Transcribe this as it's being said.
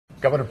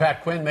Governor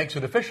Pat Quinn makes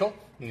it official.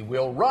 He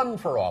will run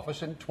for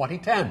office in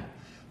 2010.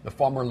 The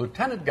former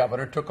lieutenant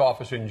governor took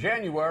office in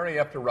January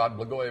after Rod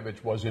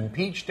Blagojevich was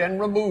impeached and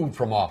removed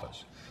from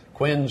office.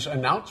 Quinn's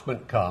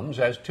announcement comes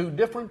as two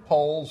different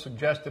polls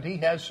suggest that he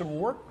has some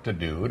work to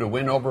do to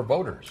win over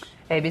voters.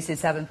 ABC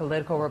 7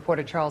 political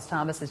reporter Charles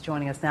Thomas is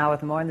joining us now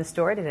with more on the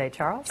story today.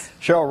 Charles?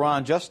 Cheryl,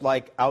 Ron, just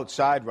like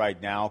outside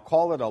right now,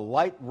 call it a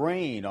light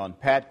rain on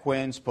Pat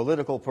Quinn's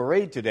political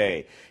parade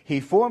today. He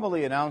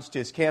formally announced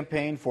his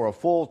campaign for a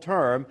full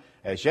term,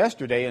 as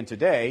yesterday and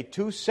today,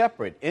 two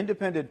separate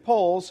independent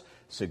polls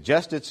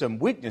suggested some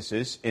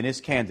weaknesses in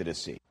his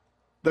candidacy.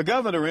 The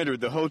governor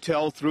entered the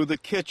hotel through the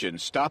kitchen,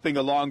 stopping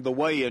along the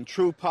way in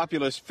true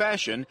populist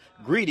fashion,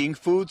 greeting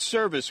food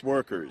service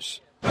workers.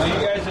 You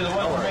guys are the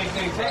ones who make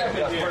things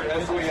happen here.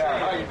 Yes, we are.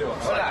 How you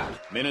doing?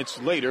 Minutes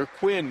later,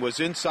 Quinn was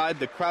inside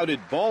the crowded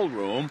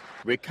ballroom,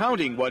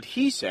 recounting what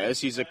he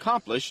says he's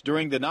accomplished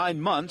during the 9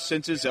 months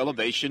since his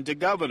elevation to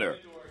governor.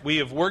 We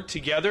have worked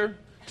together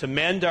to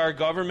mend our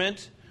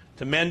government,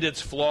 to mend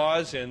its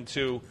flaws, and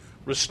to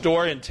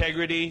restore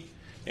integrity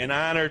and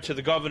honor to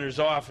the governor's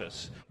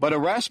office. But a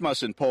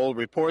Rasmussen poll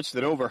reports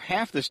that over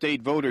half the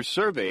state voters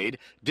surveyed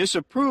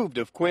disapproved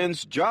of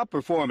Quinn's job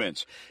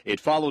performance.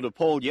 It followed a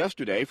poll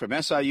yesterday from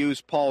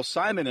SIU's Paul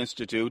Simon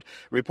Institute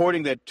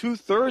reporting that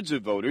 2/3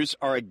 of voters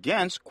are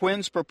against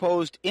Quinn's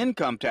proposed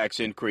income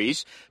tax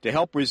increase to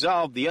help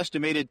resolve the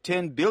estimated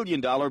 $10 billion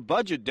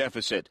budget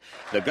deficit.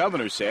 The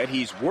governor said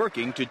he's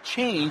working to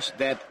change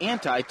that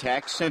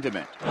anti-tax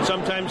sentiment.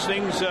 Sometimes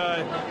things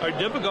are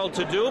difficult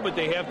to do, but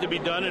they have to be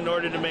done in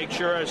order to make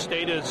sure our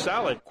state is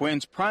solid.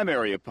 Quinn's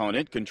primary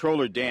opponent,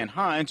 Comptroller Dan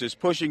Hines, is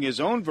pushing his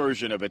own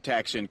version of a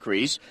tax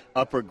increase,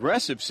 a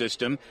progressive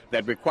system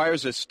that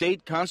requires a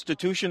state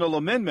constitutional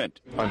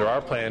amendment. Under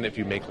our plan, if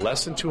you make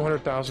less than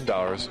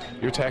 $200,000,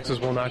 your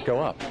taxes will not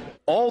go up.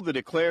 All the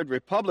declared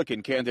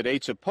Republican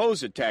candidates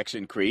oppose a tax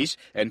increase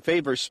and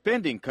favor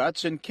spending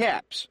cuts and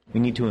caps. We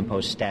need to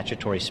impose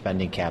statutory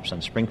spending caps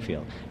on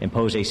Springfield,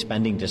 impose a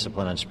spending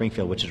discipline on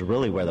Springfield, which is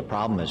really where the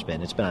problem has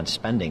been. It's been on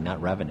spending,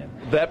 not revenue.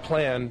 That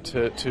plan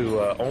to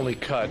only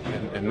cut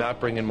and not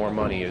bring in more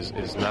money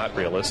is not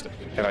realistic,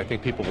 and I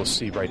think people will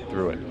see right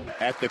through it.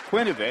 At the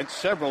Quinn event,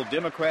 several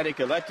Democratic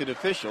elected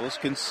officials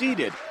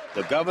conceded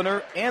the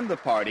governor and the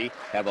party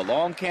have a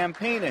long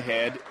campaign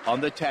ahead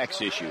on the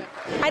tax issue.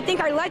 I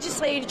think our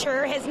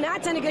legislature has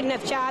not done a good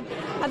enough job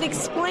of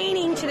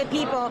explaining to the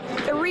people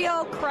the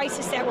real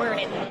crisis that we're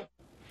in.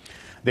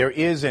 There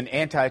is an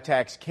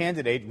anti-tax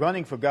candidate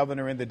running for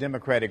governor in the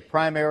Democratic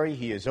primary.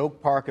 He is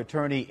Oak Park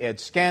attorney Ed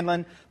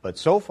Scanlon, but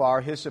so far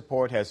his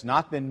support has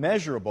not been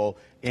measurable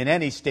in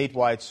any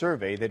statewide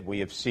survey that we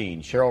have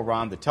seen. Cheryl,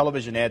 Ron, the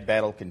television ad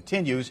battle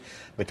continues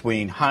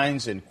between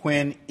Hines and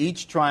Quinn,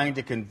 each trying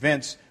to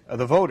convince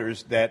the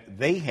voters that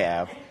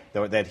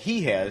that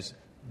he has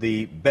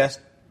the best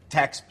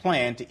tax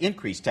plan to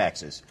increase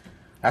taxes.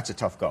 That's a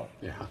tough go.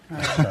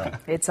 Yeah.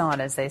 It's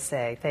on, as they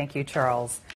say. Thank you, Charles.